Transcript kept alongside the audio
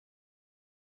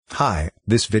Hi,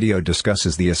 this video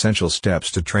discusses the essential steps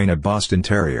to train a Boston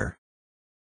Terrier.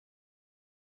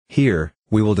 Here,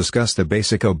 we will discuss the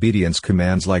basic obedience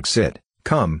commands like sit,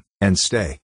 come, and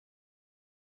stay.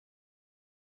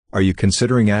 Are you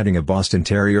considering adding a Boston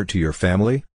Terrier to your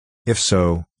family? If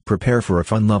so, prepare for a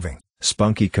fun-loving,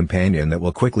 spunky companion that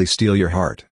will quickly steal your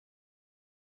heart.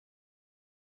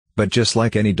 But just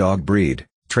like any dog breed,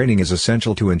 training is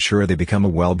essential to ensure they become a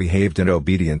well-behaved and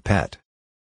obedient pet.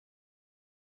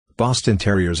 Boston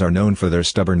Terriers are known for their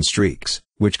stubborn streaks,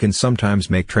 which can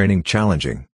sometimes make training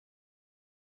challenging.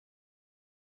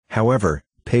 However,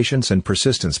 patience and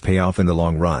persistence pay off in the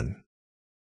long run.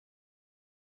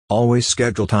 Always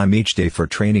schedule time each day for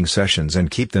training sessions and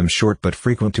keep them short but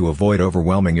frequent to avoid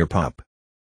overwhelming your pup.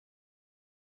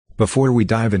 Before we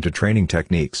dive into training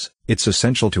techniques, it's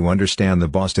essential to understand the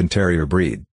Boston Terrier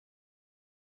breed.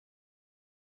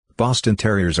 Boston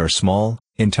Terriers are small,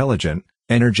 intelligent,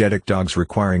 energetic dogs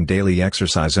requiring daily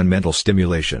exercise and mental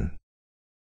stimulation.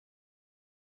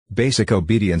 Basic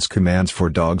obedience commands for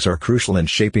dogs are crucial in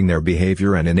shaping their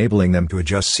behavior and enabling them to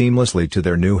adjust seamlessly to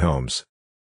their new homes.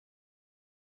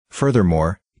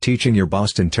 Furthermore, teaching your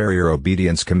Boston Terrier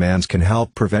obedience commands can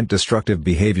help prevent destructive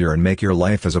behavior and make your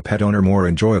life as a pet owner more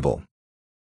enjoyable.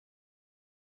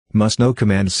 Must-know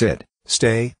commands: sit,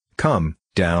 stay, come,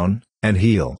 down, and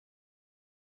heel.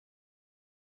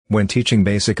 When teaching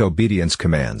basic obedience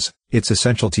commands, it's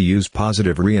essential to use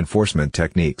positive reinforcement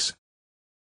techniques.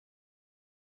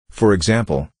 For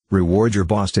example, reward your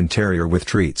Boston Terrier with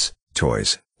treats,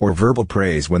 toys, or verbal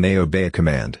praise when they obey a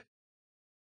command.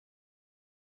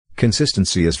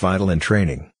 Consistency is vital in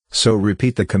training, so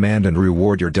repeat the command and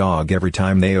reward your dog every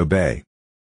time they obey.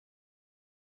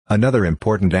 Another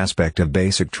important aspect of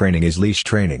basic training is leash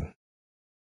training.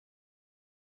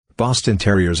 Boston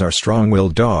Terriers are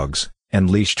strong-willed dogs, and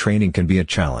leash training can be a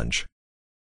challenge.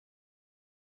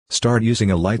 Start using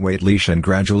a lightweight leash and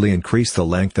gradually increase the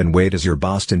length and weight as your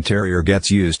Boston Terrier gets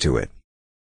used to it.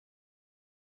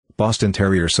 Boston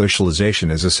Terrier socialization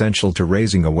is essential to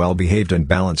raising a well-behaved and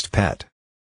balanced pet.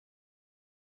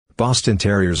 Boston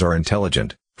Terriers are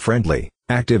intelligent, friendly,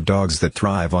 active dogs that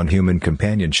thrive on human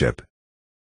companionship.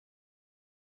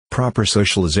 Proper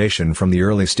socialization from the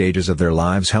early stages of their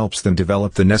lives helps them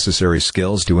develop the necessary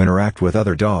skills to interact with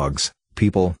other dogs,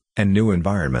 people, and new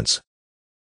environments.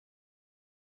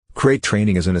 Crate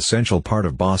training is an essential part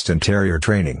of Boston Terrier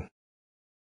training.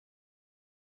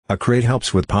 A crate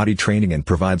helps with potty training and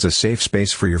provides a safe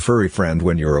space for your furry friend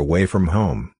when you're away from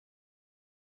home.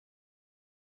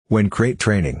 When crate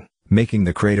training, making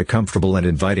the crate a comfortable and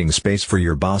inviting space for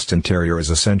your Boston Terrier is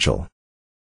essential.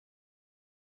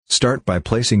 Start by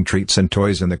placing treats and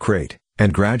toys in the crate,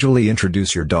 and gradually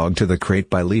introduce your dog to the crate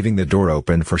by leaving the door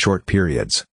open for short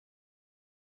periods.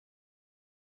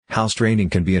 House training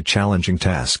can be a challenging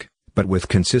task, but with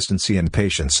consistency and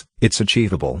patience, it's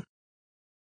achievable.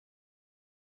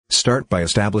 Start by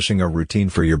establishing a routine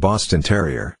for your Boston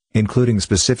Terrier, including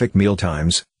specific meal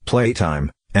times, playtime,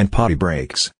 and potty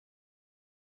breaks.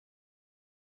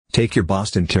 Take your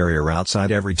Boston Terrier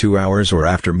outside every 2 hours or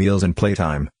after meals and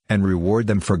playtime, and reward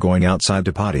them for going outside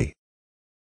to potty.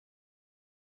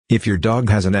 If your dog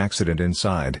has an accident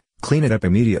inside, clean it up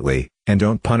immediately, and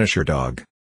don't punish your dog.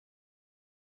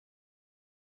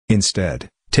 Instead,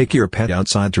 take your pet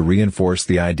outside to reinforce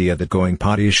the idea that going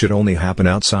potty should only happen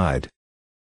outside.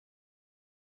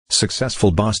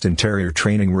 Successful Boston Terrier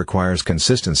training requires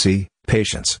consistency,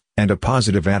 patience, and a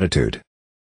positive attitude.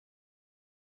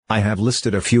 I have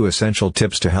listed a few essential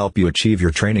tips to help you achieve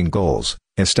your training goals.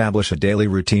 Establish a daily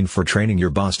routine for training your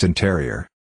Boston Terrier.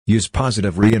 Use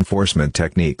positive reinforcement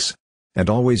techniques. And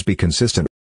always be consistent